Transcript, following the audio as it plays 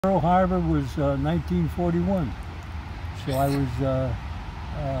Pearl Harbor was 1941, so I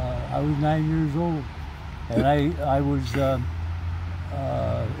was 9 years old, and I was the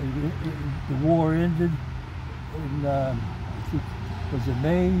war ended in I think was it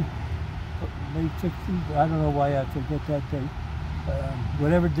May 16th. I don't know why I forget that date.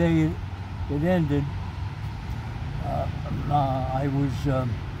 Whatever day it ended, I was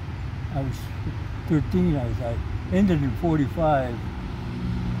 13. I ended in 45.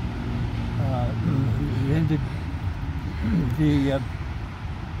 It ended the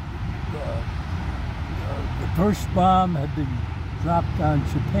first bomb had been dropped on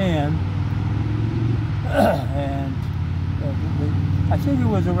Japan, and I think it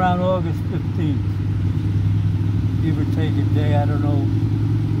was around August 15th, give or take a day. I don't know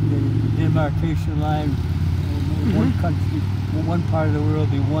the demarcation line. In one country, one part of the world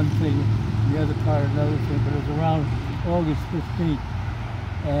be one thing, the other part another thing, but it was around August 15th.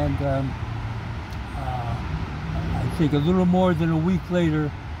 And I think a little more than a week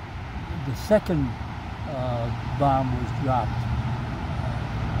later, the second bomb was dropped.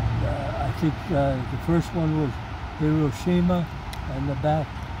 I think the first one was Hiroshima, and the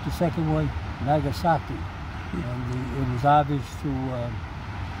second one, Nagasaki. And it was obvious to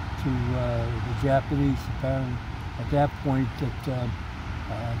the Japanese, apparently, at that point that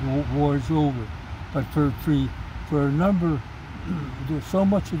the war is over. But for a number, so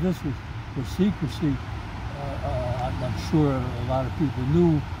much of this was secrecy. I'm sure a lot of people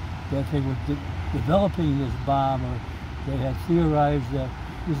knew that they were developing this bomb, or they had theorized that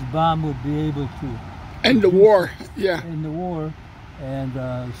this bomb would be able to end the war. Yeah. End the war, and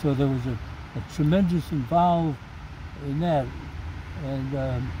so there was a tremendous involved in that, and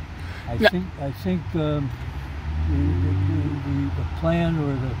I think the plan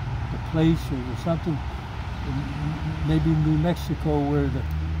or the place or something, maybe New Mexico, where the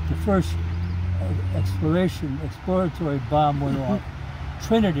first exploratory bomb went off.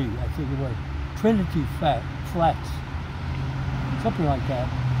 Trinity, I think it was. Trinity Flats. Something like that.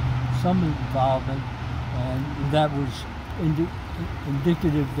 Some involvement. And that was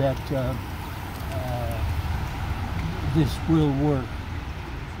indicative that this will work.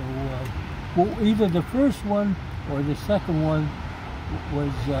 So well, either the first one or the second one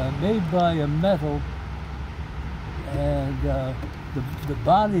was made by a metal, and the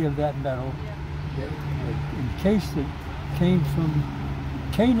body of that metal, encased it, came from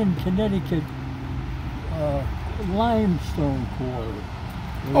Canaan, Connecticut, limestone quarry.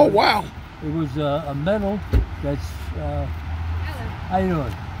 Oh, wow. It was a metal that's, how you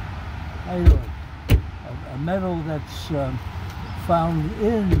doing? A metal that's found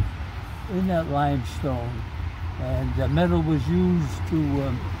in that limestone, and the metal was used to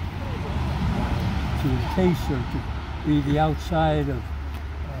encase or to be the outside of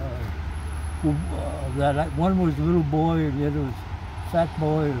that. One was little boy, and the other was fat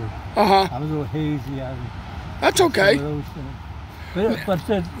boy. Or I'm a little hazy. That's okay. Those things. But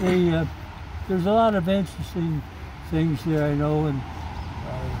there's a lot of interesting things there, I know, and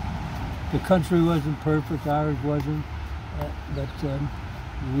the country wasn't perfect, ours wasn't, but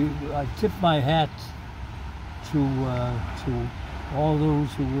I tip my hat to all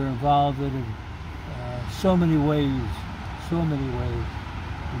those who were involved in it in so many ways. We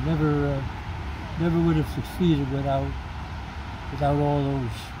never would have succeeded without all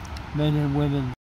those men and women.